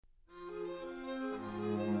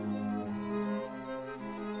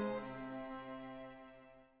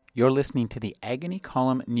You're listening to the Agony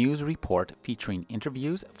Column News Report featuring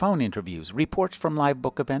interviews, phone interviews, reports from live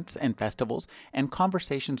book events and festivals, and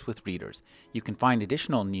conversations with readers. You can find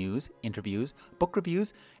additional news, interviews, book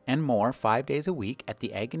reviews, and more 5 days a week at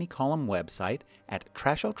the Agony Column website at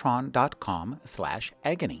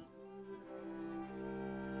trashotron.com/agony.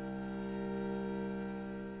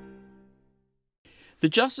 The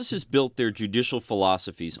justices built their judicial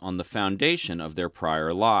philosophies on the foundation of their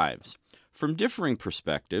prior lives. From differing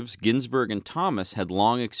perspectives, Ginsburg and Thomas had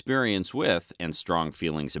long experience with, and strong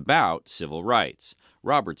feelings about, civil rights.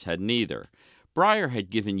 Roberts had neither. Breyer had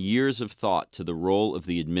given years of thought to the role of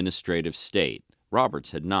the administrative state.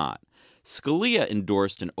 Roberts had not. Scalia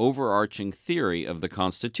endorsed an overarching theory of the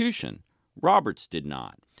Constitution. Roberts did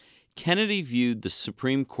not. Kennedy viewed the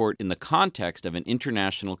Supreme Court in the context of an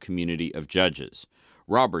international community of judges.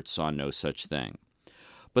 Roberts saw no such thing.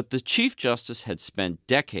 But the Chief Justice had spent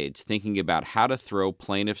decades thinking about how to throw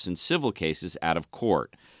plaintiffs in civil cases out of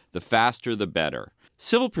court. The faster, the better.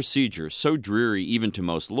 Civil procedure, so dreary even to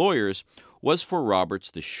most lawyers, was for Roberts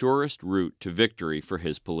the surest route to victory for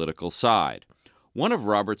his political side. One of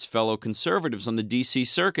Roberts' fellow conservatives on the D.C.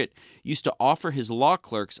 Circuit used to offer his law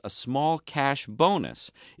clerks a small cash bonus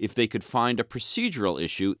if they could find a procedural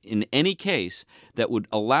issue in any case that would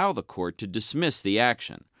allow the court to dismiss the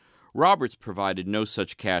action. Roberts provided no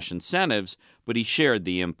such cash incentives, but he shared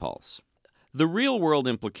the impulse. The real-world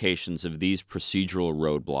implications of these procedural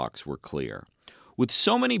roadblocks were clear. With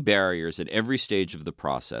so many barriers at every stage of the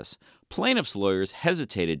process, plaintiffs' lawyers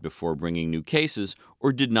hesitated before bringing new cases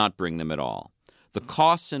or did not bring them at all. The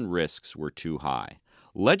costs and risks were too high.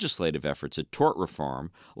 Legislative efforts at tort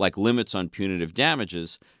reform, like limits on punitive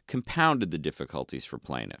damages, compounded the difficulties for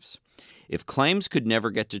plaintiffs. If claims could never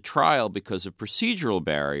get to trial because of procedural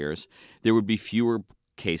barriers, there would be fewer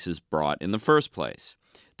cases brought in the first place.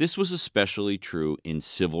 This was especially true in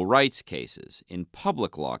civil rights cases, in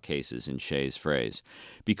public law cases, in Shea's phrase,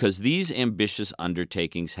 because these ambitious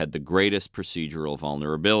undertakings had the greatest procedural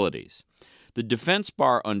vulnerabilities. The defense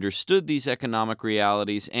bar understood these economic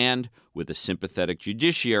realities and, with a sympathetic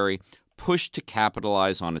judiciary, pushed to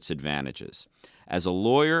capitalize on its advantages. As a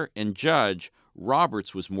lawyer and judge,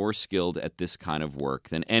 Roberts was more skilled at this kind of work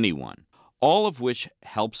than anyone, all of which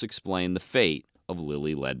helps explain the fate of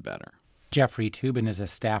Lilly Ledbetter. Jeffrey Toobin is a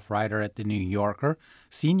staff writer at The New Yorker,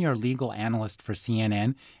 senior legal analyst for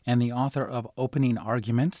CNN, and the author of Opening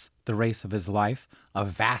Arguments, The Race of His Life, A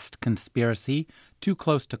Vast Conspiracy, Too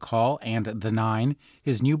Close to Call, and The Nine.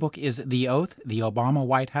 His new book is The Oath, The Obama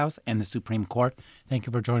White House, and the Supreme Court. Thank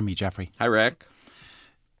you for joining me, Jeffrey. Hi, Rick.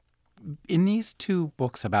 In these two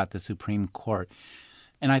books about the Supreme Court,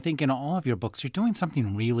 and I think in all of your books, you're doing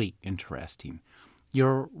something really interesting.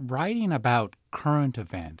 You're writing about current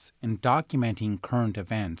events and documenting current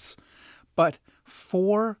events, but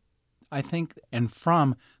for, I think, and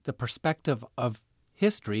from the perspective of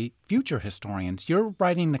history, future historians. You're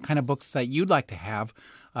writing the kind of books that you'd like to have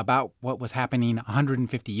about what was happening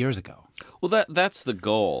 150 years ago. Well, that's the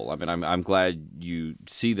goal. I mean, I'm glad you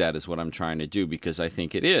see that as what I'm trying to do, because I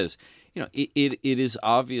think it is. You know, it is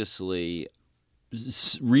obviously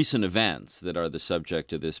recent events that are the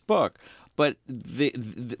subject of this book, but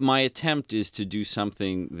my attempt is to do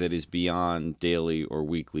something that is beyond daily or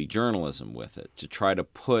weekly journalism with it, to try to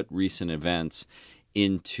put recent events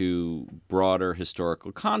into broader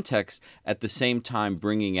historical context, at the same time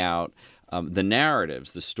bringing out the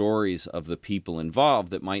narratives, the stories of the people involved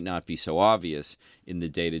that might not be so obvious in the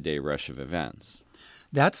day-to-day rush of events.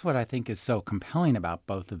 That's what I think is so compelling about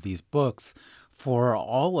both of these books. For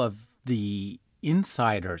all of the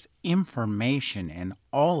insiders, information, and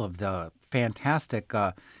all of the fantastic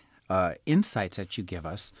insights that you give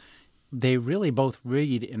us, they really both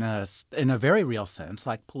read in a very real sense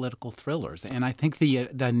like political thrillers. And I think the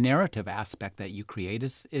narrative aspect that you create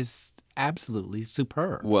is absolutely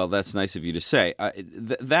superb. Well, that's nice of you to say.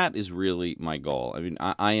 That is really my goal. I mean,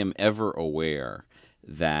 I am ever aware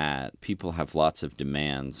that people have lots of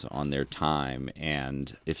demands on their time,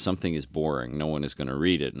 and if something is boring, no one is going to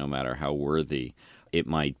read it, no matter how worthy it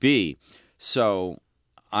might be. So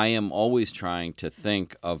I am always trying to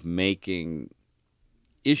think of making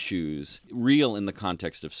issues real in the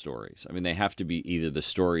context of stories. I mean, they have to be either the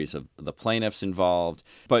stories of the plaintiffs involved,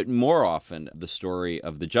 but more often the story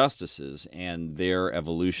of the justices and their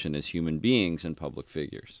evolution as human beings and public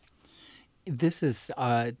figures. This is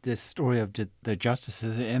the story of the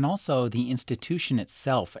justices and also the institution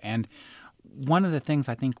itself. And one of the things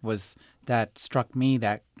I think was that struck me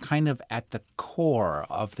that kind of at the core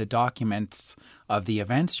of the documents of the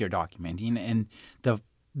events you're documenting and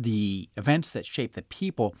the events that shape the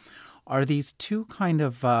people are these two kind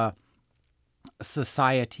of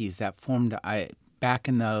societies that formed back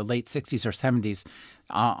in the late 60s or 70s.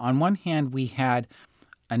 On one hand, we had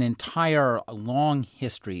an entire long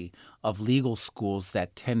history of legal schools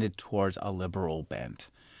that tended towards a liberal bent.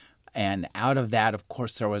 And out of that, of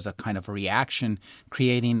course, there was a kind of a reaction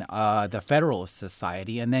creating the Federalist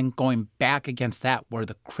Society. And then going back against that were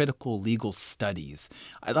the critical legal studies.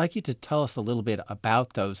 I'd like you to tell us a little bit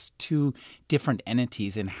about those two different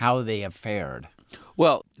entities and how they have fared.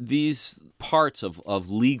 Well, these parts of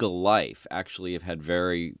legal life actually have had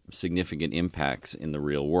very significant impacts in the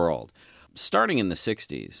real world. Starting in the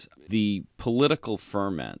 60s, the political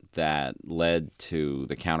ferment that led to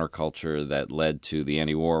the counterculture, that led to the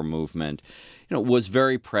anti-war movement, was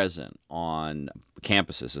very present on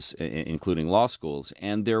campuses, including law schools.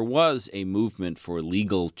 And there was a movement for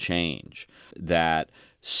legal change that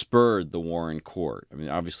spurred the Warren Court. I mean,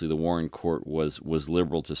 obviously the Warren Court was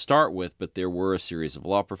liberal to start with, but there were a series of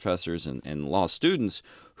law professors and law students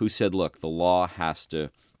who said, look, the law has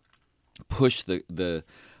to push the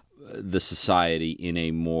society in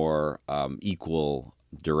a more equal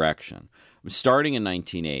direction. Starting in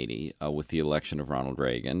 1980, with the election of Ronald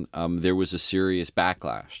Reagan, there was a serious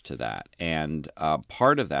backlash to that. And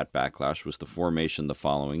part of that backlash was the formation the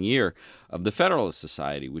following year of the Federalist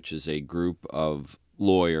Society, which is a group of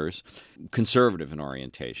lawyers, conservative in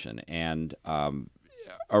orientation. And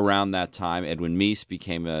around that time, Edwin Meese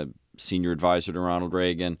became a senior advisor to Ronald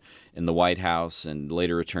Reagan in the White House and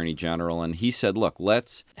later Attorney General. And he said, look,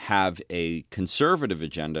 let's have a conservative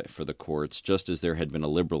agenda for the courts, just as there had been a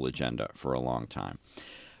liberal agenda for a long time.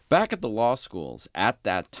 Back at the law schools at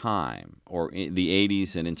that time, or in the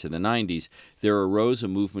 80s and into the 90s, there arose a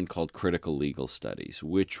movement called critical legal studies,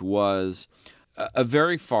 which was a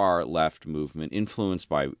very far left movement influenced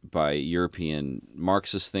by European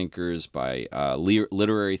Marxist thinkers, by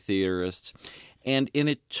literary theorists. And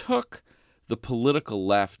it took the political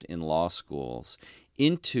left in law schools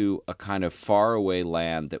into a kind of faraway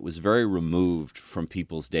land that was very removed from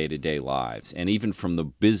people's day-to-day lives and even from the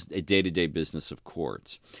day-to-day business of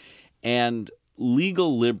courts. And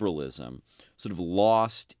legal liberalism sort of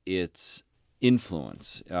lost its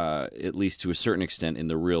influence, at least to a certain extent, in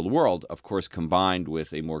the real world, of course, combined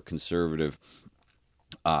with a more conservative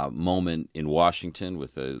moment in Washington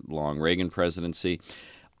with the long Reagan presidency.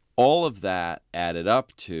 All of that added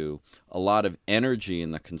up to a lot of energy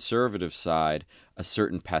in the conservative side, a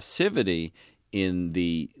certain passivity in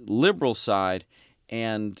the liberal side,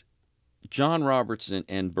 and John Roberts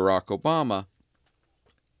and Barack Obama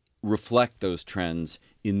reflect those trends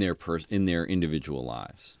in their individual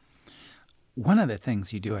lives. One of the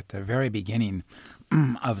things you do at the very beginning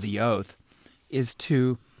of the oath is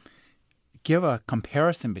to give a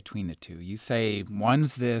comparison between the two. You say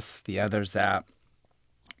one's this, the other's that.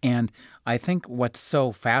 And I think what's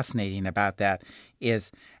so fascinating about that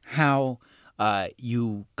is how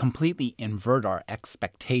you completely invert our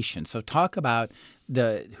expectations. So talk about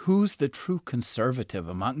who's the true conservative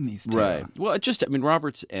among these two. Right. Well,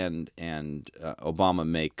 Roberts and Obama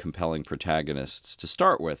make compelling protagonists to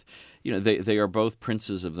start with. They are both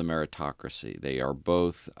princes of the meritocracy. They are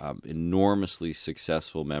both enormously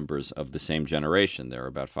successful members of the same generation. They're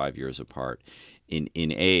about 5 years apart in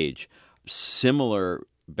age. Similar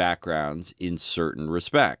backgrounds in certain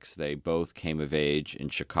respects. They both came of age in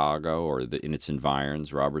Chicago or in its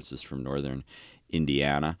environs. Roberts is from northern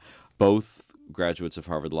Indiana. Both graduates of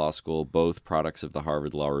Harvard Law School, both products of the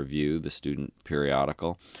Harvard Law Review, the student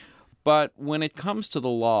periodical. But when it comes to the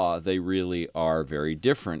law, they really are very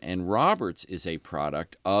different. And Roberts is a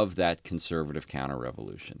product of that conservative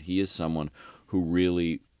counter-revolution. He is someone who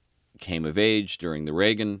really came of age during the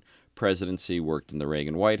Reagan presidency, worked in the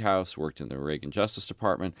Reagan White House, worked in the Reagan Justice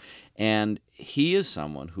Department, and he is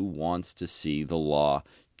someone who wants to see the law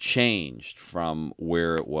changed from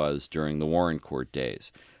where it was during the Warren Court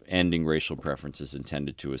days. Ending racial preferences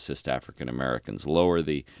intended to assist African Americans, lower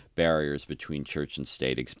the barriers between church and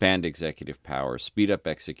state, expand executive power, speed up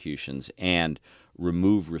executions, and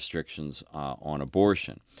remove restrictions on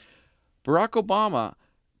abortion. Barack Obama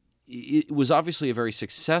was obviously a very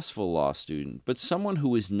successful law student, but someone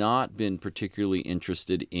who has not been particularly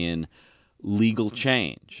interested in legal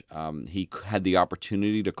change. He had the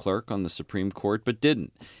opportunity to clerk on the Supreme Court, but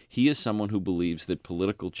didn't. He is someone who believes that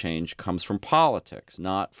political change comes from politics,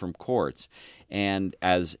 not from courts. And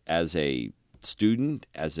as a student,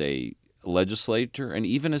 as a legislator, and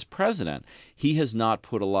even as president, he has not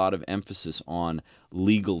put a lot of emphasis on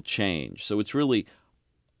legal change. So it's really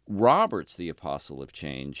Roberts, the apostle of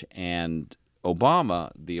change, and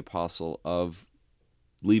Obama, the apostle of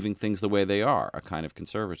leaving things the way they are, a kind of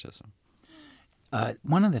conservatism.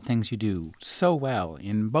 One of the things you do so well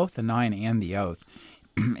in both The Nine and The Oath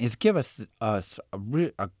is give us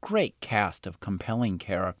a great cast of compelling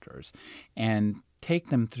characters and take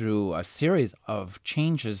them through a series of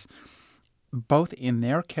changes both in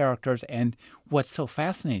their characters, and what's so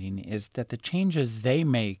fascinating is that the changes they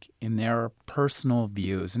make in their personal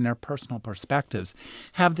views and their personal perspectives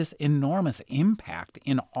have this enormous impact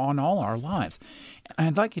on all our lives. And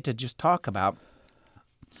I'd like you to just talk about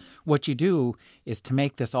what you do is to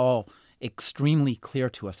make this all extremely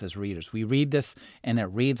clear to us as readers. We read this, and it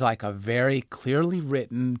reads like a very clearly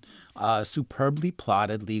written, superbly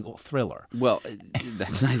plotted legal thriller. Well,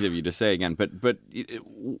 that's nice of you to say again, but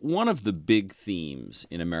one of the big themes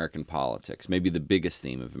in American politics, maybe the biggest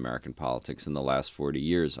theme of American politics in the last 40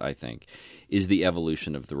 years, I think, is the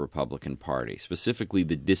evolution of the Republican Party, specifically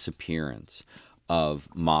the disappearance of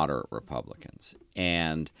moderate Republicans.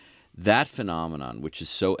 And that phenomenon, which is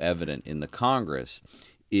so evident in the Congress,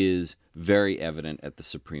 is very evident at the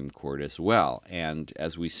Supreme Court as well. And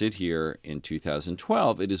as we sit here in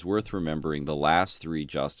 2012, it is worth remembering the last three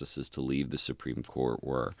justices to leave the Supreme Court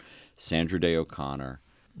were Sandra Day O'Connor,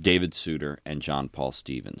 David Souter, and John Paul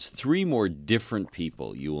Stevens. Three more different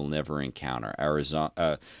people you will never encounter.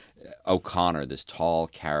 O'Connor, this tall,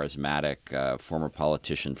 charismatic former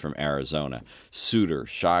politician from Arizona. Souter,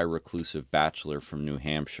 shy, reclusive bachelor from New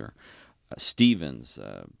Hampshire. Stevens,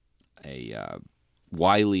 a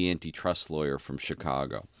wily antitrust lawyer from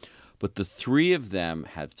Chicago. But the three of them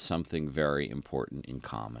had something very important in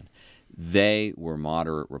common. They were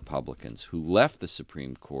moderate Republicans who left the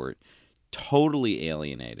Supreme Court totally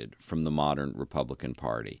alienated from the modern Republican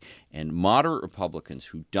Party. And moderate Republicans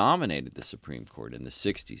who dominated the Supreme Court in the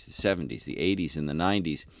 60s, the 70s, the 80s, and the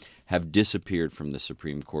 90s have disappeared from the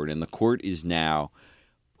Supreme Court. And the court is now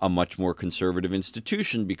a much more conservative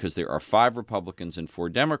institution because there are 5 Republicans and 4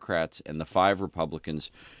 Democrats, and the 5 Republicans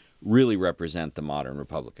really represent the modern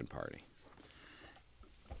Republican Party.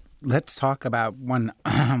 Let's talk about one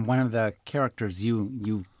of the characters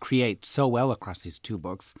you create so well across these two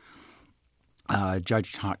books,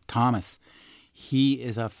 Judge Thomas. He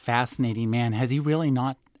is a fascinating man. Has he really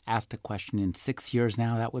not asked a question in 6 years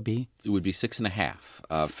now, that would be? It would be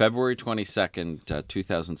 6.5. February 22nd,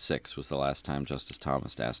 2006 was the last time Justice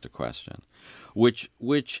Thomas asked a question,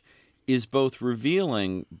 which is both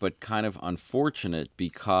revealing but kind of unfortunate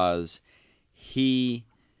because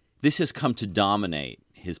this has come to dominate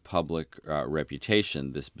his public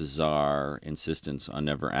reputation, this bizarre insistence on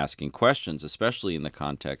never asking questions, especially in the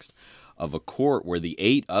context of a court where the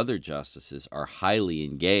 8 other justices are highly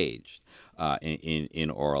engaged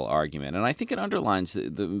in oral argument. And I think it underlines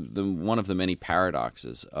the one of the many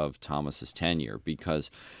paradoxes of Thomas's tenure,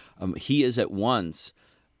 because he is at once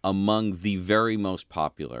among the very most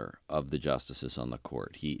popular of the justices on the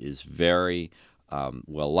court. He is very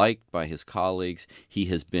well-liked by his colleagues. He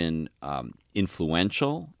has been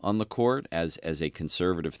influential on the court as a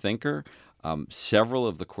conservative thinker. Several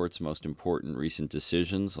of the court's most important recent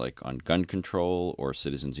decisions, like on gun control or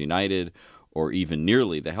Citizens United, or even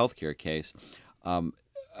nearly the healthcare case,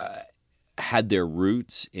 had their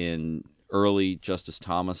roots in early Justice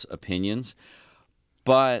Thomas opinions.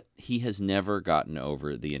 But he has never gotten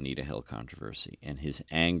over the Anita Hill controversy, and his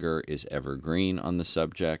anger is evergreen on the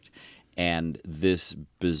subject. And this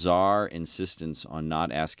bizarre insistence on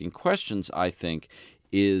not asking questions, I think,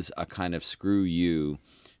 is a kind of screw you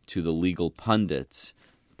to the legal pundits,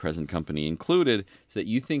 present company included, so that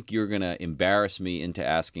you think you're going to embarrass me into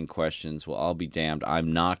asking questions. Well, I'll be damned.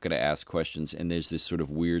 I'm not going to ask questions. And there's this sort of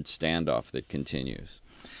weird standoff that continues.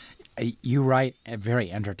 You write very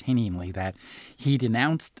entertainingly that he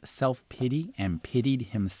denounced self-pity and pitied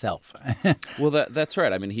himself. Well, that's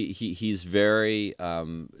right. I mean, he's very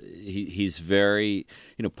he's very,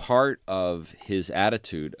 part of his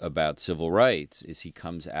attitude about civil rights is he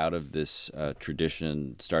comes out of this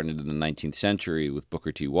tradition starting in the 19th century with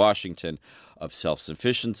Booker T. Washington of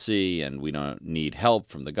self-sufficiency, and we don't need help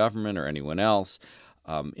from the government or anyone else.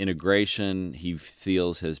 Integration, he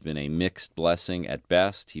feels, has been a mixed blessing at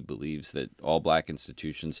best. He believes that all black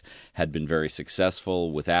institutions had been very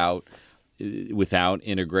successful without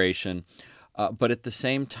integration. But at the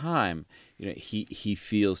same time, he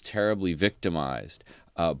feels terribly victimized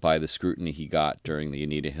by the scrutiny he got during the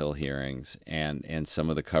Anita Hill hearings and some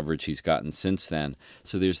of the coverage he's gotten since then.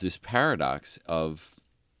 So there's this paradox of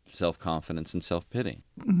self-confidence and self-pity.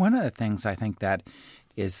 One of the things I think that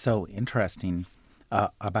is so interesting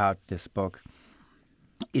about this book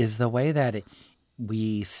is the way that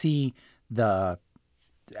we see the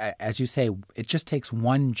as you say, it just takes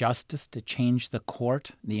one justice to change the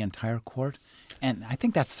court, the entire court. And I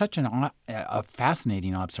think that's such a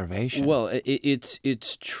fascinating observation. Well,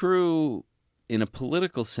 it's true in a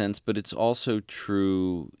political sense, but it's also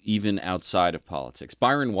true even outside of politics.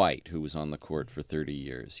 Byron White, who was on the court for 30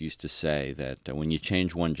 years, used to say that when you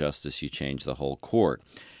change one justice, you change the whole court.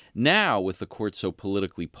 Now, with the court so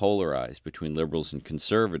politically polarized between liberals and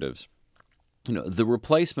conservatives, the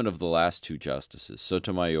replacement of the last two justices,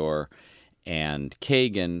 Sotomayor and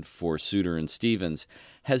Kagan, for Souter and Stevens,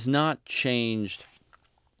 has not changed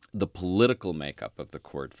the political makeup of the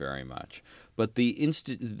court very much, but the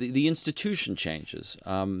institution changes.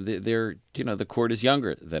 The court is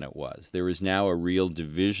younger than it was. There is now a real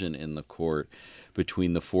division in the court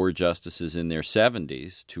between the four justices in their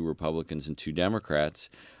 70s, two Republicans and two Democrats,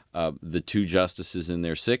 the two justices in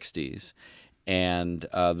their 60s, and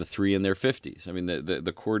the three in their 50s. I mean,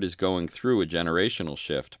 the court is going through a generational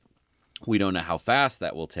shift. We don't know how fast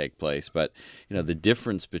that will take place, but the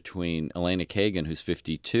difference between Elena Kagan, who's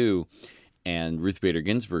 52, and Ruth Bader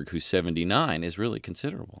Ginsburg, who's 79, is really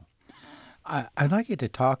considerable. I'd like you to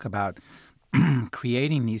talk about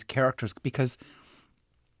creating these characters, because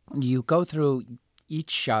you go through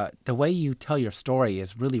each the way you tell your story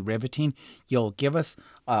is really riveting. You'll give us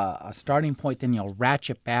a starting point, then you'll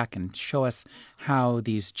ratchet back and show us how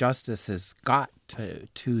these justices got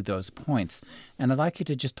to those points. And I'd like you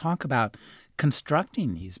to just talk about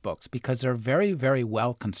constructing these books, because they're very, very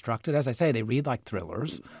well constructed. As I say, they read like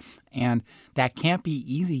thrillers, and that can't be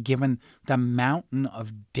easy given the mountain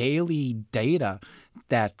of daily data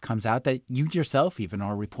that comes out that you yourself even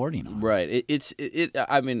are reporting on. Right.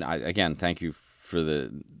 Again, thank you for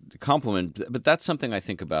the compliment, but that's something I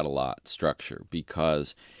think about a lot, structure,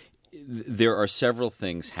 because there are several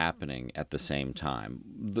things happening at the same time.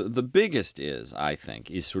 The biggest is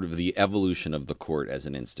sort of the evolution of the court as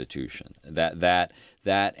an institution. That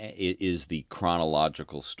is the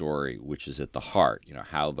chronological story, which is at the heart.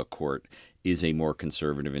 How the court is a more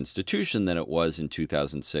conservative institution than it was in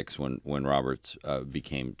 2006 when Roberts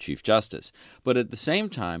became Chief Justice. But at the same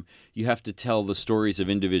time, you have to tell the stories of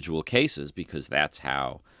individual cases, because that's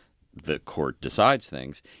how the court decides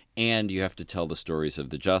things, and you have to tell the stories of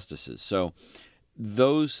the justices. So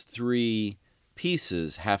those three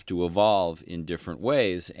pieces have to evolve in different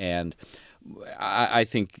ways, and I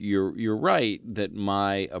think you're right that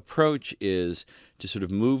my approach is to sort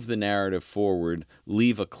of move the narrative forward,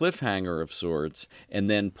 leave a cliffhanger of sorts, and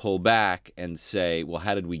then pull back and say, well,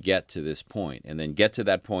 how did we get to this point? And then get to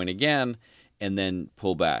that point again, and then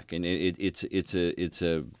pull back. And it's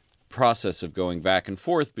a process of going back and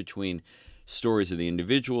forth between stories of the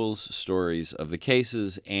individuals, stories of the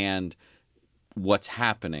cases, and what's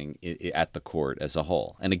happening at the court as a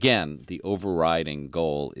whole. And again, the overriding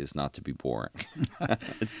goal is not to be boring.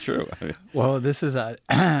 It's true. Well, this is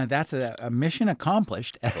that's a mission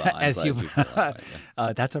accomplished. Well, as you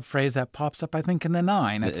that's a phrase that pops up, I think, in the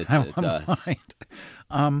Nine. It does.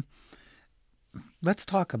 Let's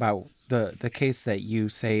talk about the case that you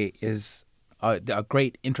say is a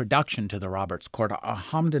great introduction to the Roberts Court,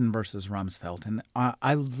 Hamdan versus Rumsfeld. And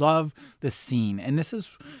I love the scene. And this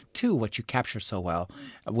is, too, what you capture so well,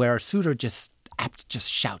 where Souter just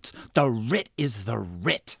shouts, "The writ is the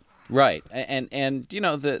writ." Right. And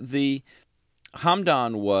the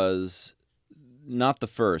Hamdan was not the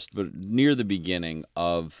first, but near the beginning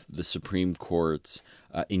of the Supreme Court's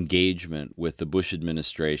engagement with the Bush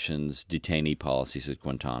administration's detainee policies at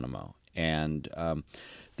Guantanamo. And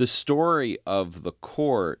the story of the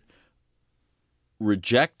court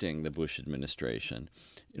rejecting the Bush administration,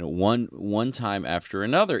 one time after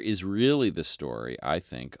another, is really the story, I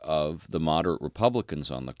think, of the moderate Republicans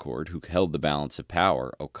on the court who held the balance of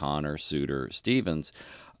power, O'Connor, Souter, Stevens,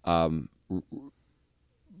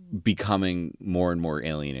 becoming more and more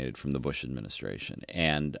alienated from the Bush administration.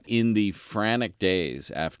 And in the frantic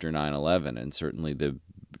days after 9/11, and certainly the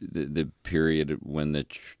period when the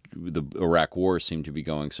Iraq War seemed to be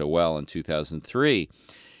going so well in 2003,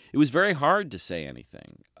 it was very hard to say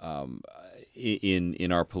anything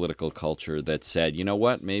in our political culture that said, you know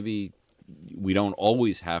what, maybe we don't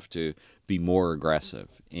always have to be more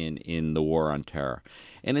aggressive in the war on terror.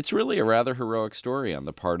 And it's really a rather heroic story on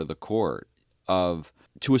the part of the court of,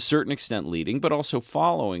 to a certain extent, leading, but also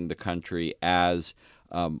following the country as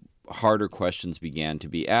harder questions began to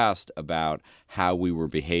be asked about how we were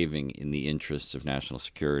behaving in the interests of national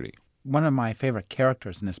security. One of my favorite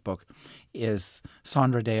characters in this book is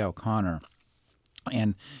Sandra Day O'Connor.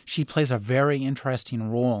 And she plays a very interesting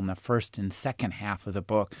role in the first and second half of the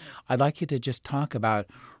book. I'd like you to just talk about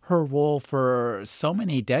her role for so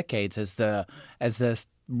many decades as the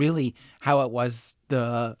really how it was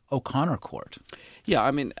the O'Connor court. Yeah,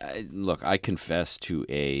 I mean, look, I confess to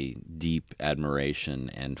a deep admiration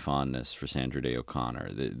and fondness for Sandra Day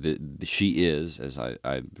O'Connor. She is, as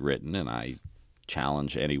I've written, and I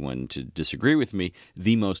challenge anyone to disagree with me,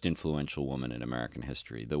 the most influential woman in American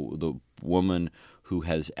history. The woman who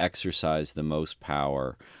has exercised the most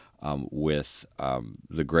power with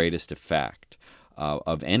the greatest effect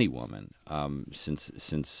of any woman since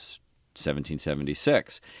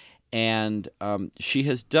 1776. And she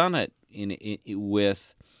has done it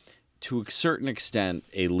with, to a certain extent,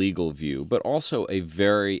 a legal view, but also a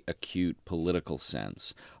very acute political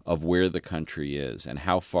sense of where the country is and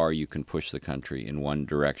how far you can push the country in one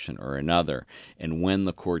direction or another, and when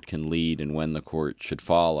the court can lead and when the court should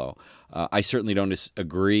follow. I certainly don't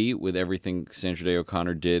agree with everything Sandra Day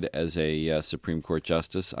O'Connor did as a Supreme Court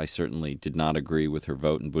justice. I certainly did not agree with her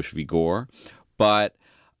vote in Bush v. Gore, but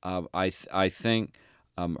I think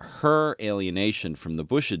her alienation from the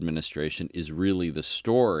Bush administration is really the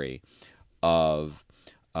story of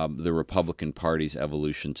the Republican Party's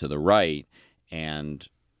evolution to the right and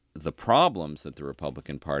the problems that the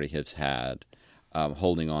Republican Party has had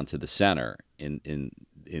holding on to the center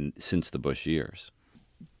since the Bush years.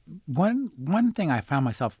 One thing I found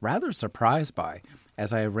myself rather surprised by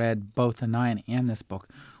as I read both the Nine and this book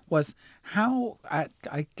was how,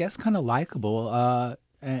 I guess, kind of likable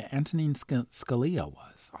Antonin Scalia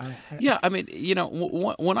was. Yeah, I mean,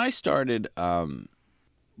 when I started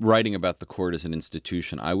writing about the court as an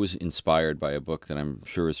institution, I was inspired by a book that I'm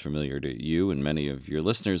sure is familiar to you and many of your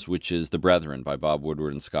listeners, which is The Brethren by Bob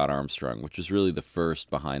Woodward and Scott Armstrong, which was really the first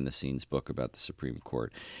behind-the-scenes book about the Supreme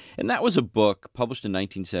Court. And that was a book published in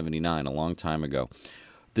 1979, a long time ago,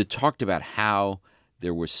 that talked about how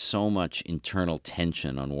there was so much internal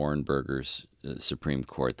tension on Warren Burger's Supreme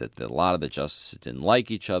Court, that a lot of the justices didn't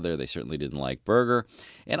like each other. They certainly didn't like Burger.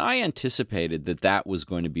 And I anticipated that was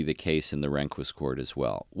going to be the case in the Rehnquist Court as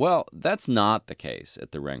well. Well, that's not the case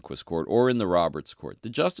at the Rehnquist Court or in the Roberts Court. The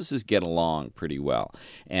justices get along pretty well.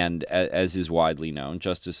 And as is widely known,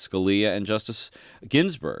 Justice Scalia and Justice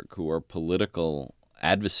Ginsburg, who are political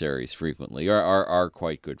adversaries frequently, are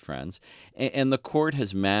quite good friends. And the court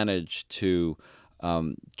has managed to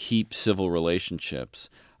keep civil relationships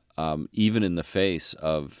even in the face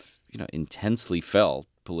of intensely felt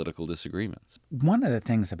political disagreements. One of the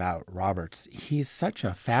things about Roberts, he's such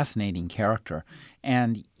a fascinating character,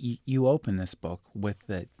 and you open this book with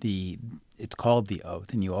it's called The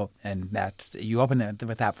Oath, and you open it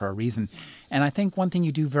with that for a reason. And I think one thing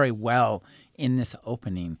you do very well in this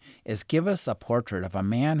opening is give us a portrait of a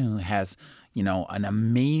man who has an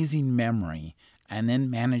amazing memory and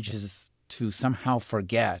then manages to somehow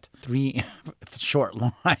forget 3 short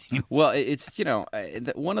lines. Well, it's,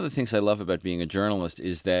 one of the things I love about being a journalist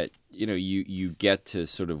is that, you get to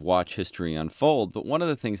sort of watch history unfold. But one of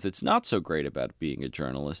the things that's not so great about being a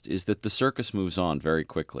journalist is that the circus moves on very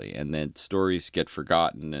quickly, and then stories get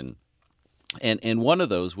forgotten. And one of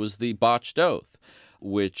those was the botched oath,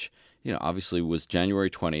 which, obviously was January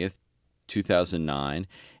 20th, 2009.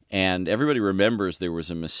 And everybody remembers there was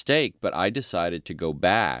a mistake, but I decided to go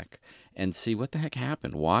back and see what the heck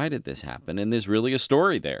happened. Why did this happen? And there's really a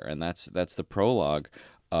story there, and that's the prologue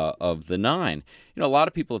of the Nine. A lot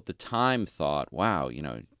of people at the time thought, wow,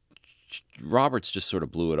 Roberts just sort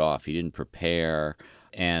of blew it off. He didn't prepare,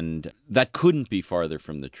 and that couldn't be farther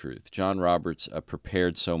from the truth. John Roberts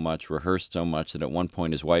prepared so much, rehearsed so much, that at one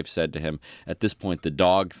point his wife said to him, at this point the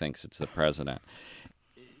dog thinks it's the president.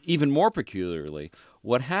 Even more peculiarly,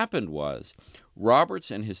 what happened was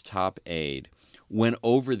Roberts and his top aide went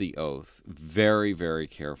over the oath very, very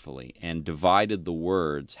carefully and divided the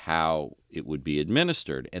words how it would be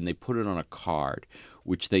administered. And they put it on a card,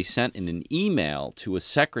 which they sent in an email to a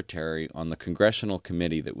secretary on the congressional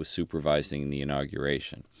committee that was supervising the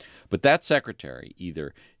inauguration. But that secretary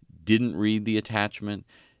either didn't read the attachment,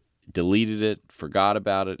 deleted it, forgot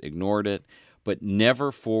about it, ignored it, but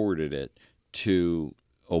never forwarded it to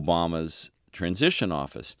Obama's transition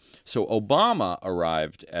office. So Obama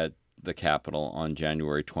arrived at the Capitol on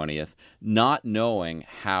January 20th, not knowing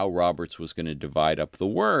how Roberts was going to divide up the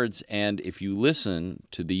words. And if you listen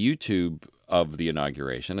to the YouTube of the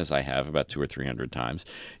inauguration, as I have about 200 or 300 times,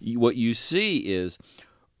 what you see is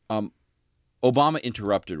Obama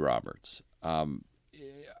interrupted Roberts.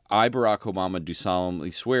 I, Barack Obama, do solemnly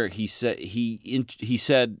swear. He said he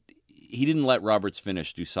didn't let Roberts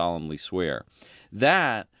finish, do solemnly swear.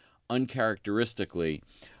 That uncharacteristically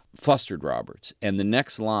flustered Roberts. And the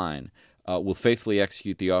next line, will faithfully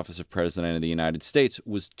execute the office of President of the United States,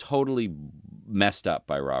 was totally messed up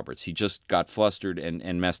by Roberts. He just got flustered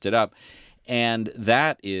and messed it up. And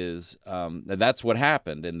that's what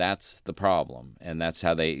happened, and that's the problem, and that's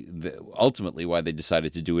how ultimately why they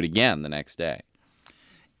decided to do it again the next day.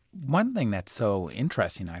 One thing that's so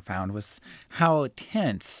interesting I found was how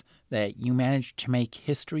tense that you managed to make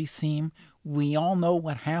history seem. We all know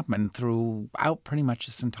what happened throughout pretty much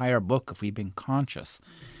this entire book if we've been conscious.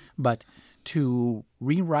 But to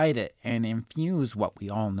rewrite it and infuse what we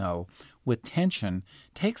all know with tension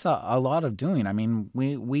takes a lot of doing. I mean,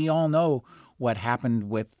 we all know what happened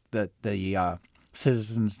with the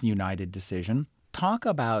Citizens United decision. Talk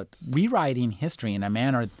about rewriting history in a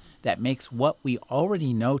manner that makes what we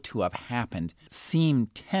already know to have happened seem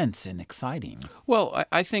tense and exciting. Well,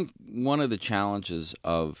 I think one of the challenges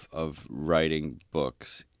of writing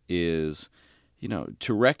books is,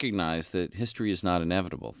 to recognize that history is not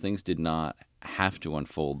inevitable. Things did not have to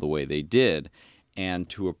unfold the way they did, and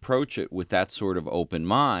to approach it with that sort of open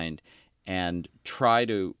mind and try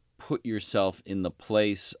to put yourself in the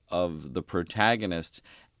place of the protagonists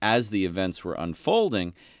as the events were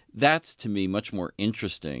unfolding, that's to me much more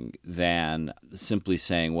interesting than simply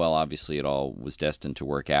saying, well, obviously it all was destined to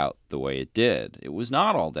work out the way it did. It was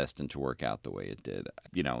not all destined to work out the way it did.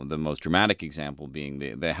 The most dramatic example being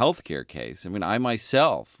the healthcare case. I mean, I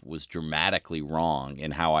myself was dramatically wrong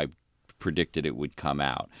in how I predicted it would come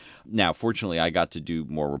out. Now, fortunately, I got to do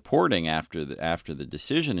more reporting after the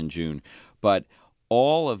decision in June, but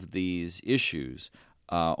all of these issues,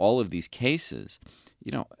 all of these cases,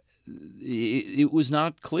 it was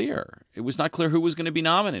not clear. It was not clear who was going to be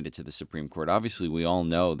nominated to the Supreme Court. Obviously, we all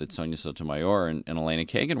know that Sonia Sotomayor and Elena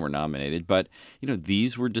Kagan were nominated, but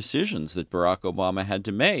these were decisions that Barack Obama had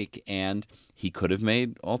to make, and he could have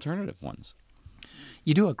made alternative ones.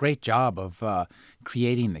 You do a great job of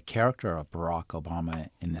creating the character of Barack Obama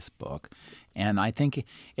in this book, and I think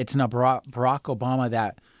it's a Barack Obama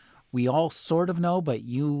that we all sort of know, but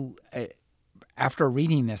you after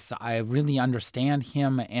reading this, I really understand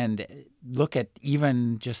him and look at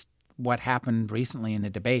even just what happened recently in the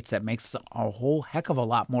debates that makes a whole heck of a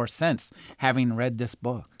lot more sense having read this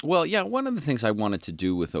book. Well, yeah, one of the things I wanted to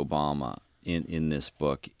do with Obama in this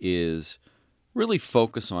book is really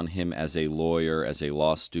focus on him as a lawyer, as a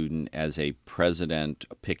law student, as a president,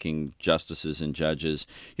 picking justices and judges,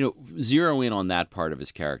 zero in on that part of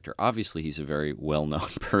his character. Obviously, he's a very well-known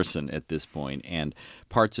person at this point, and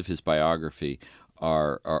parts of his biography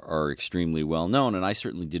are extremely well-known, and I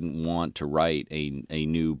certainly didn't want to write a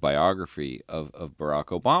new biography of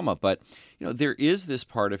Barack Obama, but there is this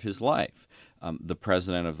part of his life, the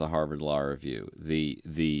president of the Harvard Law Review,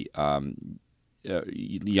 the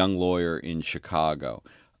young lawyer in Chicago,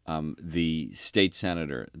 the state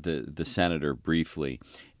senator, the senator briefly,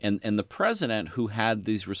 and the president who had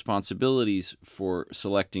these responsibilities for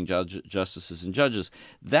selecting justices and judges.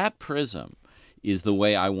 That prism is the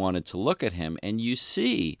way I wanted to look at him, and you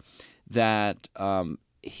see that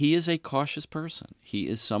he is a cautious person. He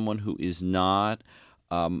is someone who is not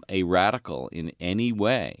a radical in any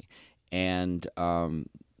way, and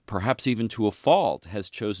perhaps even to a fault, has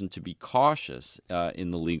chosen to be cautious in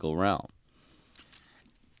the legal realm.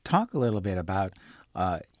 Talk a little bit about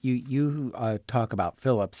you talk about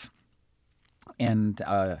Phillips and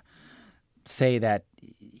say that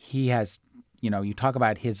he has, you talk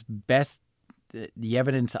about his best, the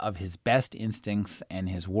evidence of his best instincts and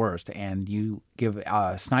his worst, and you give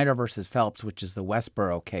Snyder versus Phelps, which is the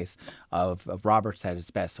Westboro case of Roberts at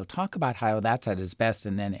his best. So talk about how that's at his best,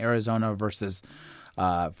 and then Arizona versus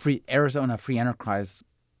Arizona Free Enterprise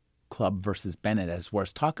Club versus Bennett as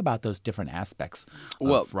worst. Talk about those different aspects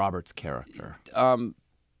of Roberts' character.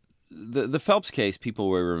 The Phelps case,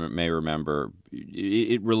 people may remember,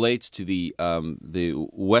 it relates to the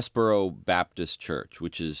Westboro Baptist Church,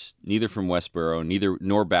 which is neither from Westboro,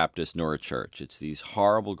 nor Baptist, nor a church. It's these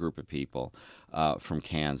horrible group of people from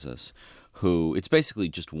Kansas who, it's basically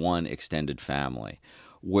just one extended family,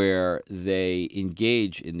 where they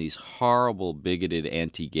engage in these horrible, bigoted,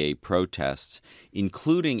 anti-gay protests,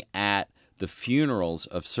 including at the funerals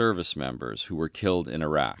of service members who were killed in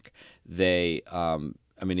Iraq. They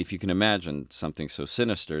if you can imagine something so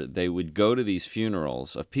sinister, they would go to these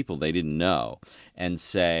funerals of people they didn't know and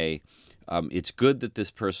say, it's good that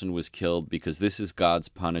this person was killed because this is God's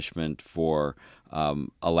punishment for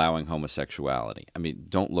allowing homosexuality. I mean,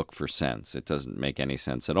 don't look for sense. It doesn't make any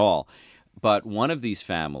sense at all. But one of these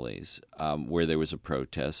families, where there was a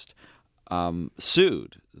protest,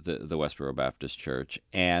 sued the Westboro Baptist Church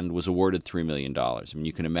and was awarded $3 million. I mean,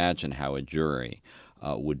 you can imagine how a jury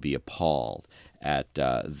would be appalled at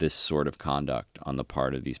this sort of conduct on the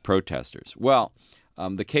part of these protesters. Well,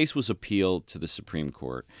 the case was appealed to the Supreme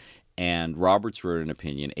Court, And Roberts wrote an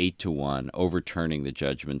opinion 8-1 overturning the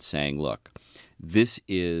judgment, saying, look, this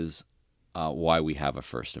is why we have a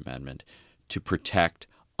First Amendment, to protect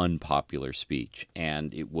unpopular speech.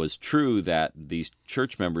 And it was true that these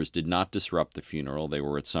church members did not disrupt the funeral. They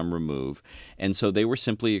were at some remove. And so they were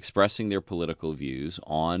simply expressing their political views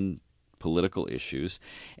on political issues.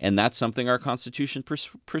 And that's something our Constitution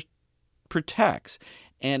protects.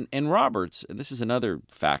 And Roberts, and this is another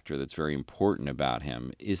factor that's very important about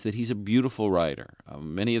him, is that he's a beautiful writer.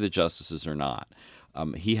 Many of the justices are not.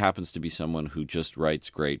 He happens to be someone who just writes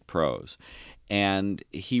great prose. And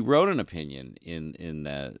he wrote an opinion in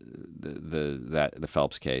the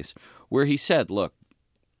Phelps case where he said, look,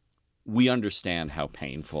 we understand how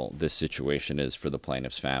painful this situation is for the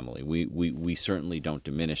plaintiff's family. We certainly don't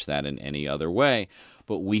diminish that in any other way,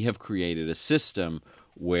 but we have created a system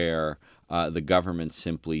where the government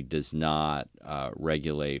simply does not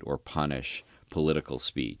regulate or punish political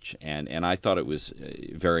speech. And I thought it was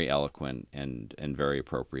very eloquent and very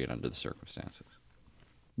appropriate under the circumstances.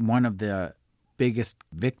 One of the biggest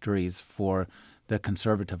victories for the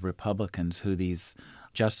conservative Republicans who these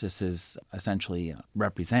justices essentially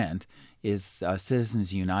represent is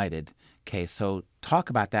Citizens United case. So talk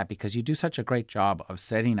about that, because you do such a great job of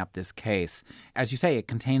setting up this case. As you say, it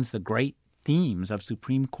contains the great themes of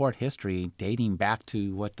Supreme Court history dating back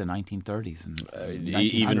to, the 1930s and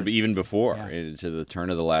 1900s. Even before, to the turn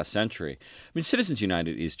of the last century. I mean, Citizens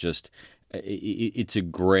United is just it's a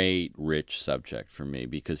great, rich subject for me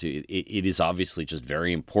because it is obviously just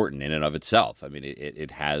very important in and of itself. I mean,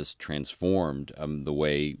 it has transformed the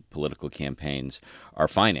way political campaigns are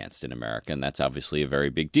financed in America, and that's obviously a very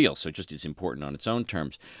big deal. So it's important on its own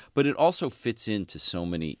terms. But it also fits into so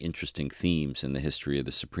many interesting themes in the history of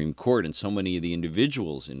the Supreme Court, and so many of the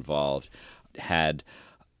individuals involved had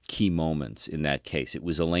key moments in that case. It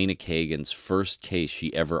was Elena Kagan's first case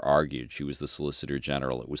she ever argued. She was the Solicitor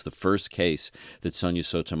General. It was the first case that Sonia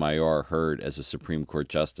Sotomayor heard as a Supreme Court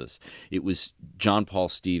justice. It was John Paul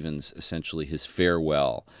Stevens, essentially his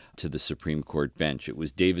farewell to the Supreme Court bench. It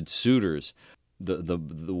was David Souter's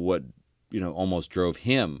what almost drove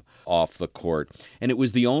him off the court. And it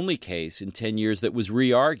was the only case in 10 years that was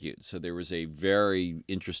re-argued. So there was a very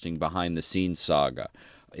interesting behind-the-scenes saga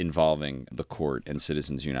involving the court and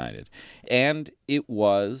Citizens United. And it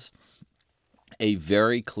was a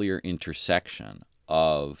very clear intersection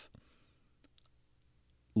of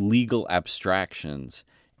legal abstractions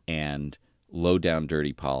and low-down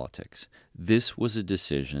dirty politics. This was a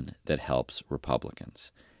decision that helps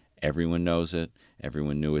Republicans. Everyone knows it.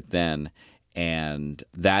 Everyone knew it then. And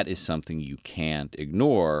that is something you can't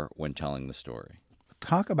ignore when telling the story.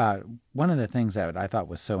 Talk about one of the things that I thought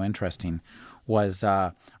was so interesting was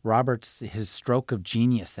his stroke of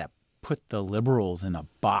genius that put the liberals in a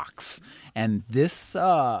box. And this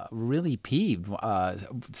really peeved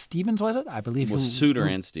Stevens, was it? I believe. Well, Souter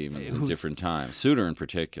and Stevens at different times. Souter in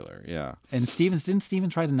particular, yeah. And didn't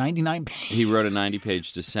Stevens write a 99-page? He wrote a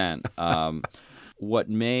 90-page dissent. What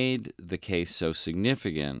made the case so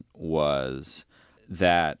significant was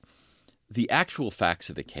that the actual facts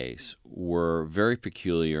of the case were very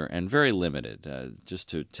peculiar and very limited. Just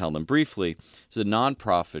to tell them briefly, the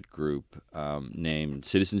nonprofit group named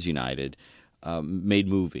Citizens United made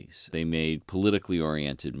movies. They made politically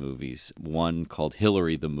oriented movies, one called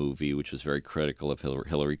Hillary the Movie, which was very critical of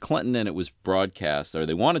Hillary Clinton, and it was broadcast, or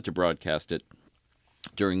they wanted to broadcast it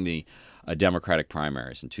during the Democratic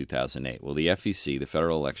primaries in 2008. Well, the FEC, the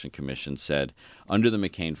Federal Election Commission, said under the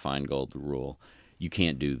McCain-Feingold rule, you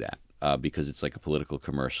can't do that. Because it's like a political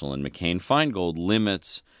commercial. And McCain-Feingold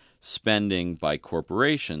limits spending by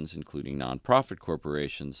corporations, including nonprofit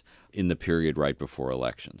corporations, in the period right before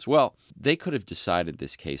elections. Well, they could have decided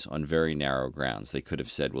this case on very narrow grounds. They could have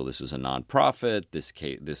said, well, this was a nonprofit.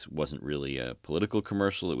 This wasn't really a political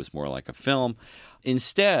commercial. It was more like a film.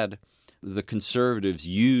 Instead, the conservatives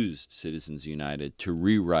used Citizens United to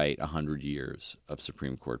rewrite 100 years of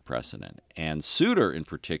Supreme Court precedent. And Souter, in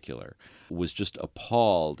particular, was just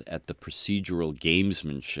appalled at the procedural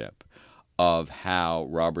gamesmanship of how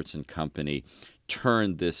Roberts and Company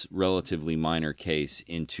turned this relatively minor case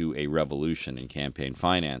into a revolution in campaign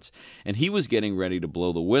finance. And he was getting ready to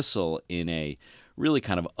blow the whistle in a really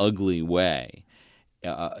kind of ugly way.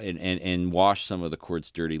 And wash some of the court's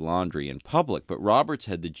dirty laundry in public. But Roberts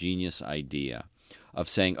had the genius idea of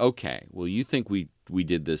saying, okay, well, you think we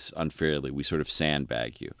did this unfairly. We sort of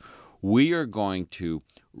sandbag you. We are going to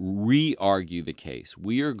re-argue the case.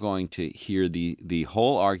 We are going to hear the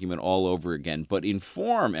whole argument all over again, but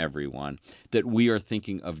inform everyone that we are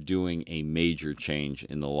thinking of doing a major change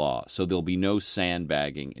in the law. So there'll be no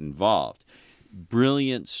sandbagging involved.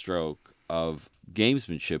 Brilliant stroke of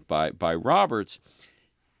gamesmanship by Roberts,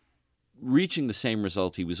 reaching the same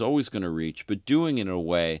result he was always going to reach, but doing it in a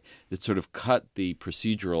way that sort of cut the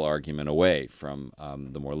procedural argument away from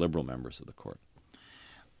the more liberal members of the court.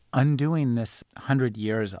 Undoing this 100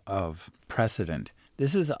 years of precedent,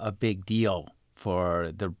 this is a big deal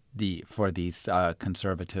for these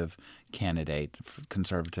conservative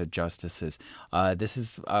conservative justices. This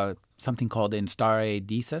is something called in stare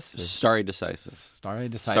decisis. Stare decisis. Stare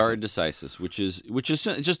decisis. Stare decisis, which is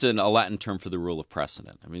just a Latin term for the rule of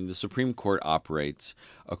precedent. I mean, the Supreme Court operates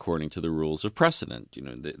according to the rules of precedent. You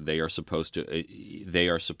know, they are supposed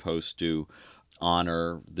to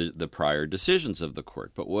honor the prior decisions of the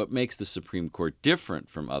court. But what makes the Supreme Court different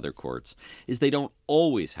from other courts is they don't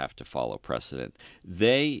always have to follow precedent.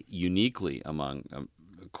 They uniquely among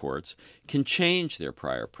courts can change their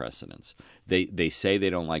prior precedents. They say they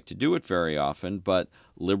don't like to do it very often, but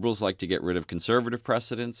liberals like to get rid of conservative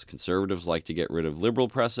precedents. Conservatives like to get rid of liberal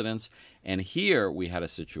precedents. And here we had a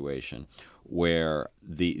situation where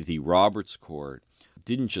the Roberts Court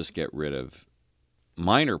didn't just get rid of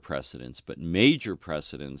minor precedents, but major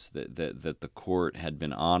precedents that the court had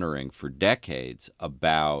been honoring for decades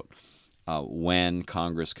about when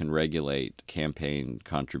Congress can regulate campaign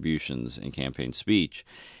contributions and campaign speech.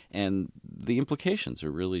 And the implications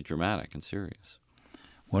are really dramatic and serious.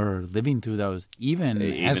 We're living through those even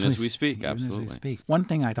as we speak. Absolutely. As we speak. One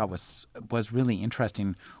thing I thought was really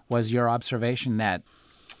interesting was your observation that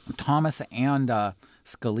Thomas and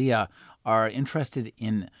Scalia are interested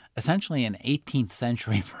in essentially an 18th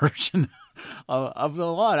century version of the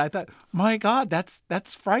law. And I thought, my God,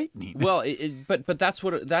 that's frightening. Well, but that's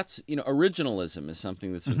originalism is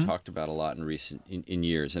something that's been talked about a lot in recent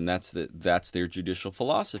years, and that's their judicial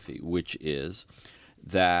philosophy, which is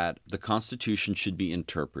that the Constitution should be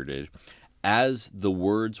interpreted as the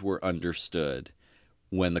words were understood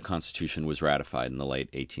when the Constitution was ratified in the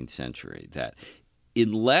late 18th century. That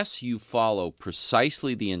unless you follow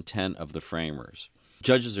precisely the intent of the framers,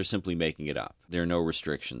 judges are simply making it up. There are no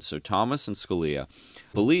restrictions. So Thomas and Scalia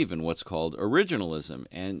believe in what's called originalism.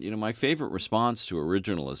 And, my favorite response to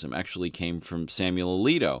originalism actually came from Samuel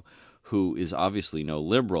Alito, who is obviously no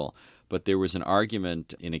liberal. But there was an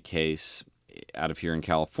argument in a case out of here in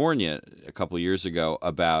California a couple of years ago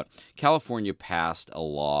about California passed a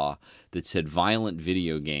law that said violent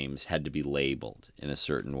video games had to be labeled in a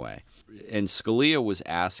certain way. And Scalia was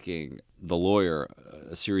asking the lawyer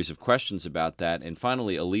a series of questions about that, and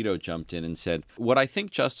finally Alito jumped in and said, what I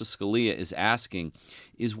think Justice Scalia is asking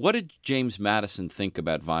is, what did James Madison think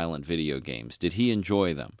about violent video games? Did he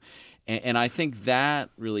enjoy them? And I think that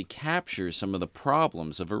really captures some of the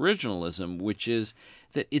problems of originalism, which is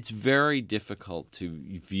that it's very difficult to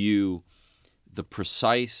view the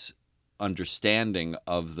precise understanding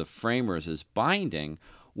of the framers as binding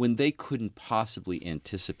when they couldn't possibly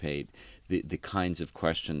anticipate the kinds of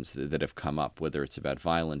questions that have come up, whether it's about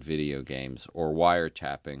violent video games or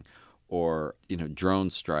wiretapping or drone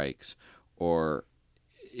strikes or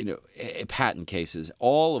patent cases,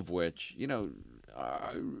 all of which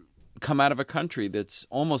come out of a country that's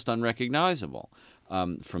almost unrecognizable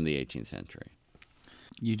from the 18th century.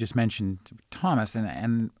 You just mentioned Thomas,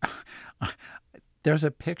 and there's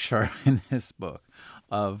a picture in this book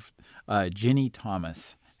of Ginny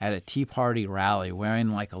Thomas at a Tea Party rally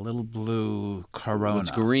wearing like a little blue Corona. It's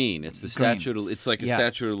green. It's the statue. It's like a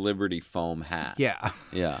Statue of Liberty foam hat. Yeah.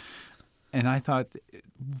 Yeah. And I thought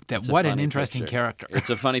that what an interesting character. It's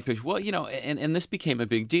a funny picture. Well, and this became a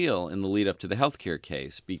big deal in the lead up to the healthcare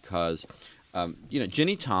case because,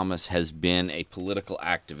 Ginny Thomas has been a political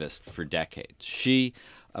activist for decades. She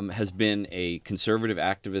has been a conservative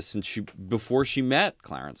activist since before she met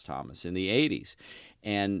Clarence Thomas in the 80s.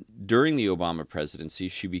 And during the Obama presidency,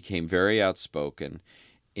 she became very outspoken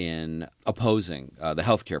in opposing the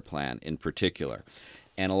healthcare plan in particular.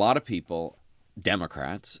 And a lot of people,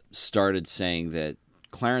 Democrats, started saying that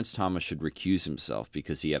Clarence Thomas should recuse himself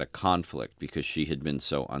because he had a conflict because she had been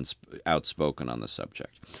so outspoken on the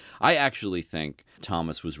subject. I actually think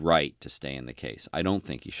Thomas was right to stay in the case. I don't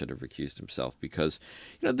think he should have recused himself because,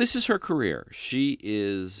 this is her career. She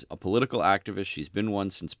is a political activist. She's been one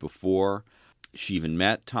since before she even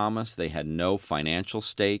met Thomas. They had no financial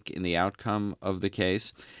stake in the outcome of the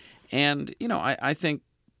case. And, I think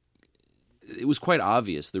it was quite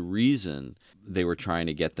obvious the reason they were trying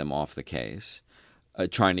to get them off the case,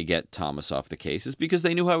 trying to get Thomas off the case, is because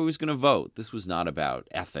they knew how he was going to vote. This was not about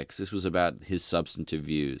ethics. This was about his substantive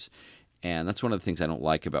views. And that's one of the things I don't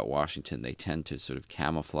like about Washington. They tend to sort of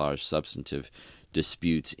camouflage substantive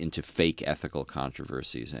disputes into fake ethical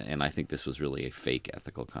controversies. And I think this was really a fake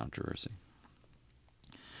ethical controversy.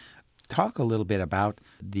 talk a little bit about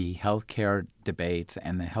the healthcare debates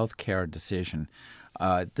and the healthcare decision.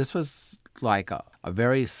 This was like a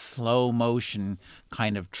very slow motion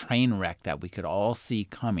kind of train wreck that we could all see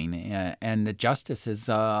coming, and the justices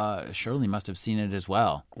surely must have seen it as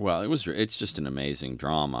well. Well, it's just an amazing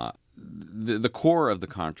drama. The core of the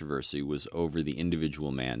controversy was over the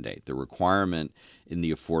individual mandate, the requirement in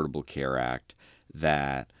the Affordable Care Act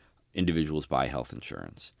that individuals buy health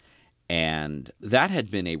insurance. And that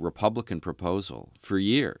had been a Republican proposal for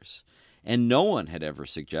years. And no one had ever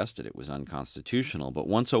suggested it was unconstitutional. But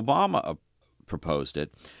once Obama proposed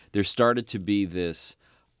it, there started to be this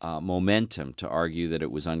momentum to argue that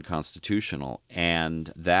it was unconstitutional.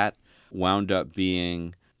 And that wound up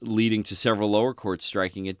leading to several lower courts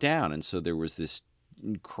striking it down. And so there was this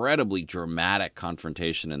incredibly dramatic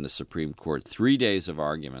confrontation in the Supreme Court, 3 days of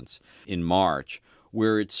arguments in March,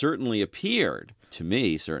 where it certainly appeared, to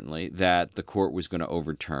me certainly, that the court was going to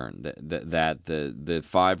overturn, that the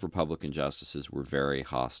 5 Republican justices were very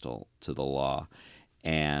hostile to the law,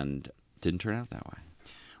 and didn't turn out that way.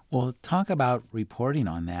 Well, talk about reporting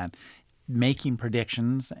on that, making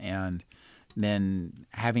predictions, and then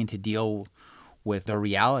having to deal with the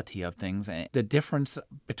reality of things, and the difference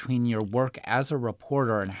between your work as a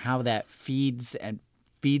reporter and how that feeds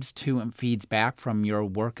to and feeds back from your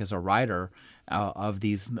work as a writer of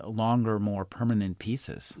these longer, more permanent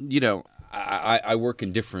pieces. I work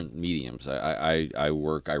in different mediums. I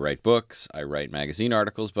write books, I write magazine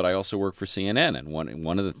articles, but I also work for CNN. And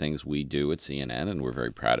one of the things we do at CNN, and we're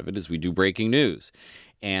very proud of it, is we do breaking news.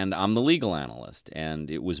 And I'm the legal analyst, and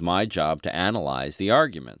it was my job to analyze the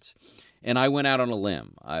arguments. And I went out on a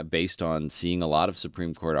limb based on seeing a lot of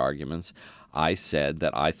Supreme Court arguments. I said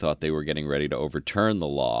that I thought they were getting ready to overturn the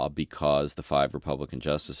law because the 5 Republican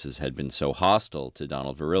justices had been so hostile to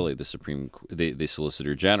Donald Verrilli, the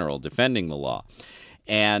Solicitor General, defending the law.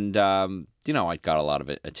 And, I got a lot of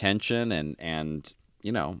attention, and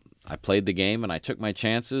I played the game and I took my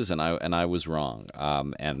chances, and I was wrong.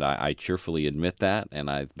 And I cheerfully admit that,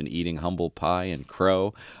 and I've been eating humble pie and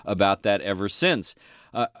crow about that ever since.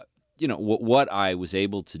 What I was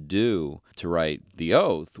able to do to write The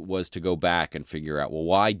Oath was to go back and figure out, well,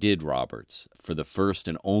 why did Roberts, for the first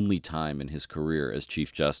and only time in his career as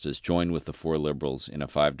Chief Justice, join with the 4 liberals in a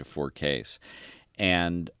 5-4 case?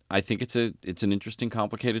 And I think it's an interesting,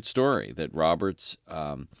 complicated story that Roberts,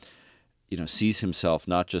 sees himself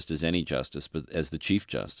not just as any justice, but as the Chief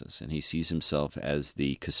Justice, and he sees himself as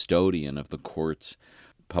the custodian of the court's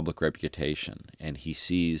public reputation, and he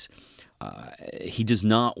sees. He does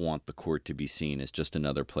not want the court to be seen as just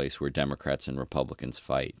another place where Democrats and Republicans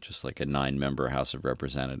fight, just like a 9-member House of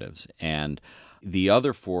Representatives. And the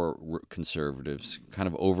other 4 conservatives kind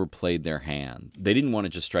of overplayed their hand. They didn't want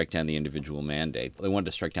to just strike down the individual mandate. They wanted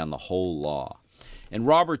to strike down the whole law. And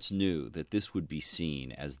Roberts knew that this would be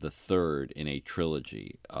seen as the third in a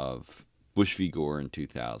trilogy of Bush v. Gore in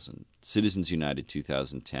 2000, Citizens United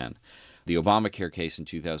 2010, the Obamacare case in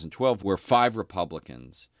 2012, where 5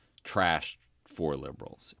 Republicans trashed 4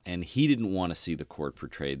 liberals, and he didn't want to see the court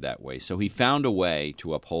portrayed that way. So he found a way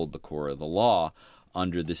to uphold the core of the law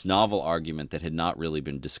under this novel argument that had not really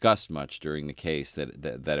been discussed much during the case,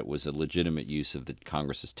 that it was a legitimate use of the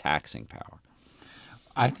Congress's taxing power.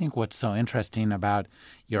 I think what's so interesting about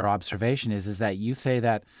your observation is that you say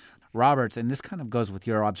that Roberts, and this kind of goes with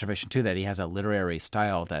your observation too, that he has a literary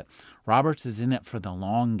style, that Roberts is in it for the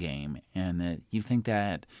long game, and that you think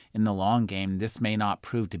that in the long game this may not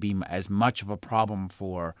prove to be as much of a problem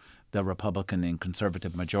for the Republican and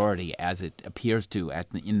conservative majority as it appears to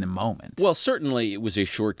in the moment. Well, certainly it was a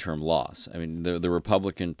short-term loss. I mean, the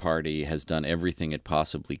Republican Party has done everything it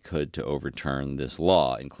possibly could to overturn this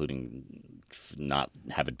law, including not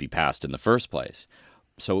have it be passed in the first place.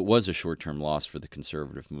 So it was a short-term loss for the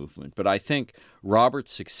conservative movement. But I think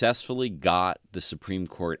Roberts successfully got the Supreme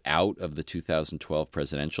Court out of the 2012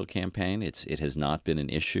 presidential campaign. It has not been an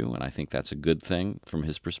issue, and I think that's a good thing from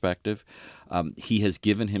his perspective. He has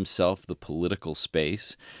given himself the political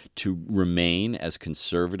space to remain as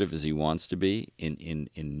conservative as he wants to be in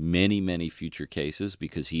many, many future cases,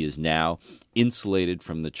 because he is now insulated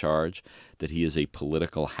from the charge that he is a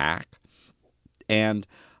political hack. And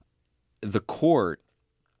the court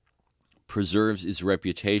preserves his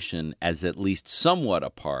reputation as at least somewhat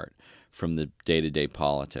apart from the day-to-day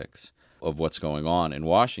politics of what's going on in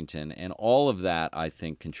Washington. And all of that, I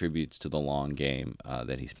think, contributes to the long game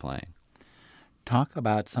that he's playing. Talk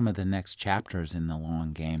about some of the next chapters in the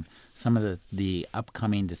long game, some of the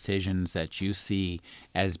upcoming decisions that you see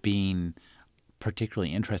as being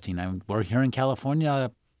particularly interesting. We're here in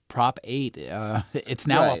California, Prop 8. It's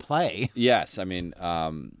now right. a play. Yes. I mean,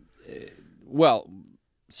 well,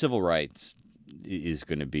 Civil rights is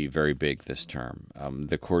going to be very big this term.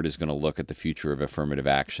 The court is going to look at the future of affirmative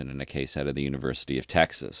action in a case out of the University of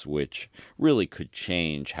Texas, which really could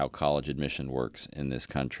change how college admission works in this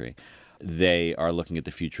country. They are looking at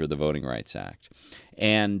the future of the Voting Rights Act.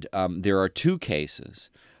 And there are two cases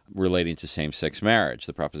relating to same-sex marriage,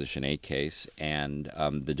 the Proposition 8 case and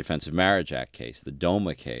the Defense of Marriage Act case, the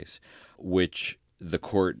DOMA case, which the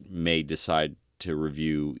court may decide to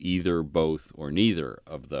review either, both, or neither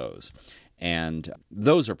of those. And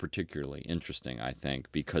those are particularly interesting, I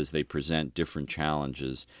think, because they present different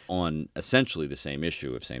challenges on essentially the same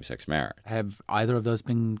issue of same-sex marriage. Have either of those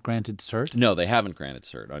been granted cert? No, they haven't granted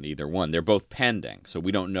cert on either one. They're both pending, so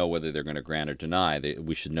we don't know whether they're going to grant or deny.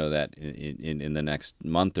 We should know that in the next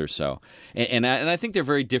month or so. And I think they're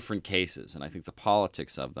very different cases, and I think the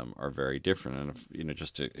politics of them are very different. And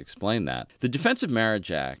just to explain that, the Defense of Marriage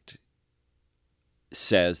Act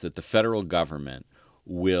says that the federal government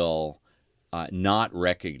will not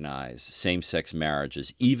recognize same-sex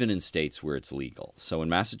marriages, even in states where it's legal. So in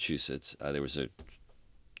Massachusetts, there was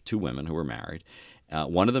two women who were married.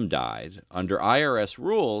 One of them died. Under IRS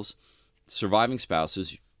rules, surviving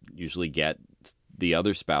spouses usually get the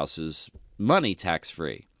other spouse's money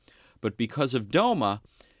tax-free. But because of DOMA,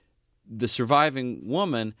 the surviving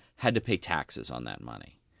woman had to pay taxes on that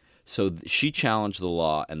money. So she challenged the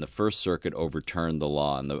law, and the First Circuit overturned the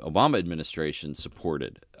law, and the Obama administration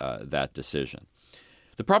supported that decision.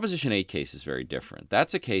 The Proposition 8 case is very different.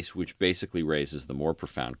 That's a case which basically raises the more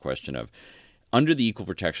profound question of, under the Equal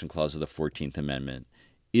Protection Clause of the 14th Amendment,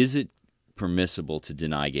 is it permissible to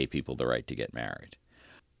deny gay people the right to get married?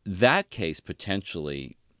 That case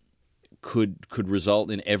potentially could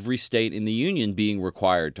result in every state in the union being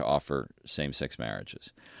required to offer same-sex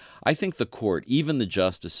marriages. I think the court, even the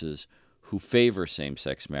justices who favor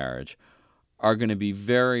same-sex marriage, are going to be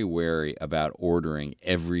very wary about ordering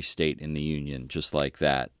every state in the union just like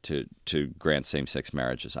that to grant same-sex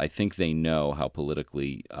marriages. I think they know how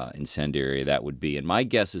politically incendiary that would be. And my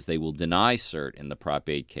guess is they will deny cert in the Prop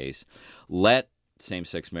 8 case, let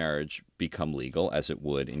same-sex marriage become legal, as it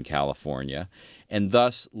would in California, and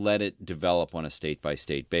thus let it develop on a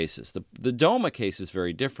state-by-state basis. The DOMA case is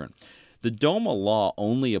very different. The DOMA law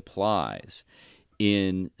only applies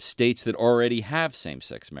in states that already have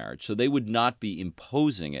same-sex marriage, so they would not be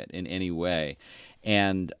imposing it in any way.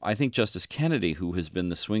 And I think Justice Kennedy, who has been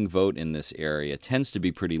the swing vote in this area, tends to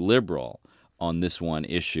be pretty liberal on this one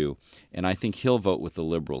issue, and I think he'll vote with the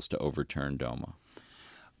liberals to overturn DOMA.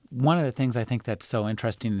 One of the things I think that's so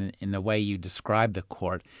interesting in the way you describe the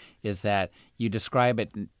court is that you describe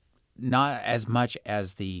it not as much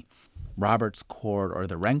as the Roberts Court or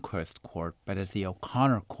the Rehnquist Court, but as the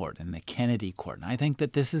O'Connor Court and the Kennedy Court. And I think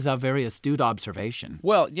that this is a very astute observation.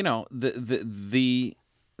 Well,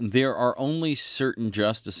 there are only certain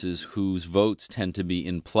justices whose votes tend to be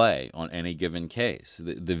in play on any given case.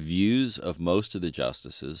 The views of most of the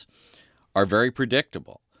justices are very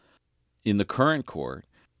predictable. In the current court,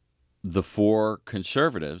 the four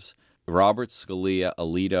conservatives, Roberts, Scalia,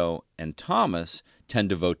 Alito, and Thomas, tend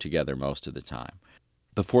to vote together most of the time.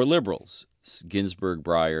 The four liberals, Ginsburg,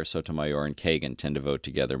 Breyer, Sotomayor, and Kagan, tend to vote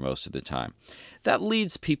together most of the time. That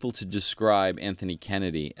leads people to describe Anthony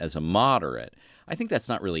Kennedy as a moderate. I think that's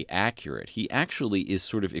not really accurate. He actually is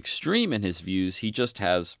sort of extreme in his views. He just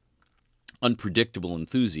has unpredictable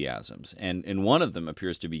enthusiasms, and one of them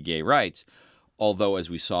appears to be gay rights, although, as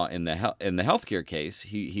we saw in the healthcare case,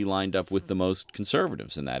 he lined up with the most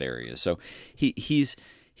conservatives in that area. So he's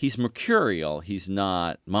mercurial. He's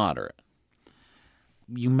not moderate.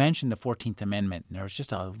 You mentioned the 14th Amendment, and there was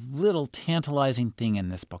just a little tantalizing thing in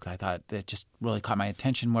this book that I thought that just really caught my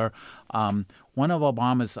attention, where one of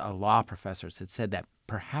Obama's law professors had said that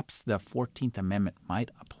perhaps the 14th Amendment might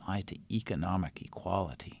apply to economic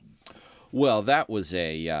equality. Well, that was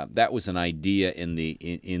an idea in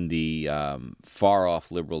the far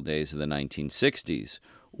off liberal days of the 1960s,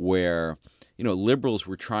 where liberals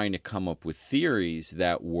were trying to come up with theories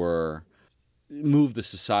that were move the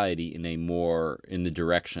society in the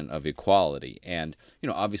direction of equality. And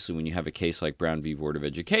obviously, when you have a case like Brown v. Board of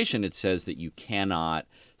Education, it says that you cannot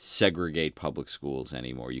segregate public schools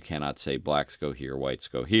anymore. You cannot say blacks go here, whites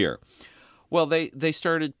go here. Well, they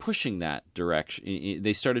started pushing that direction.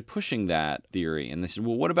 They started pushing that theory, and they said,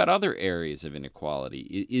 well, what about other areas of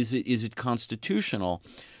inequality? Is it constitutional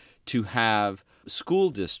to have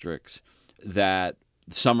school districts that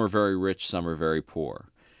some are very rich, some are very poor?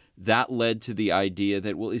 That led to the idea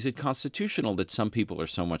that, well, is it constitutional that some people are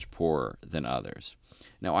so much poorer than others?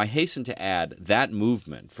 Now, I hasten to add that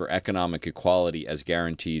movement for economic equality as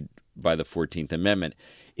guaranteed by the 14th Amendment,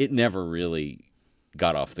 it never really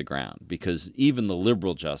got off the ground, because even the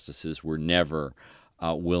liberal justices were never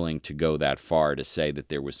willing to go that far to say that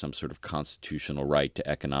there was some sort of constitutional right to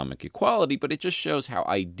economic equality. But it just shows how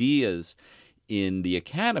ideas in the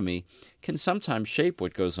academy can sometimes shape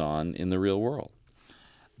what goes on in the real world.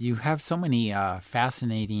 You have so many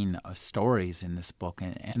fascinating stories in this book,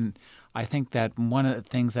 and I think that one of the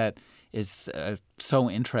things that is so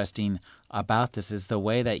interesting about this is the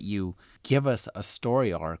way that you give us a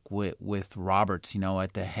story arc with Roberts,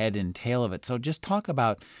 at the head and tail of it. So just talk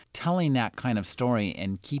about telling that kind of story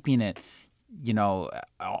and keeping it,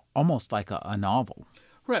 almost like a novel.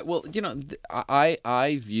 Right. Well,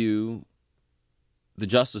 I view the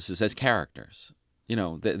justices as characters.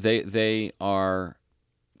 They are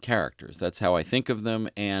characters. That's how I think of them.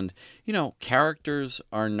 And, characters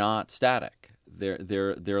are not static.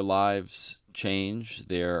 Their lives change.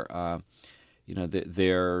 Their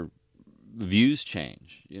views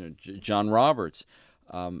change. John Roberts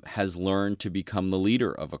has learned to become the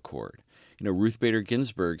leader of a court. Ruth Bader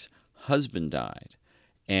Ginsburg's husband died.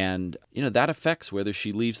 And, that affects whether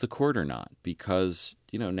she leaves the court or not, because,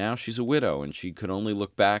 now she's a widow and she could only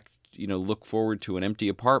look forward to an empty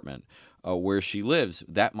apartment where she lives.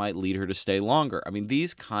 That might lead her to stay longer. I mean,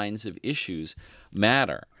 these kinds of issues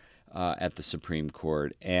matter at the Supreme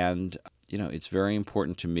Court. And, it's very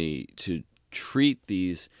important to me to treat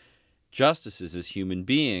these justices as human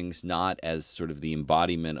beings, not as sort of the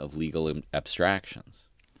embodiment of legal abstractions.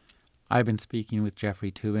 I've been speaking with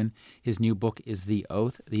Jeffrey Toobin. His new book is The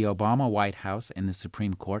Oath, the Obama White House and the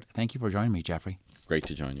Supreme Court. Thank you for joining me, Jeffrey. Great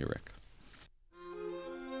to join you, Rick.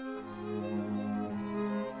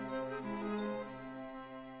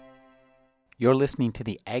 You're listening to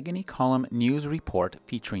the Agony Column News Report,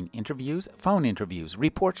 featuring interviews, phone interviews,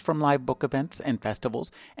 reports from live book events and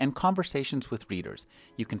festivals, and conversations with readers.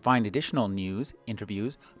 You can find additional news,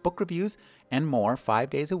 interviews, book reviews, and more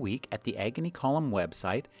 5 days a week at the Agony Column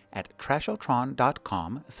website at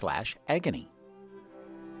trashotron.com/agony.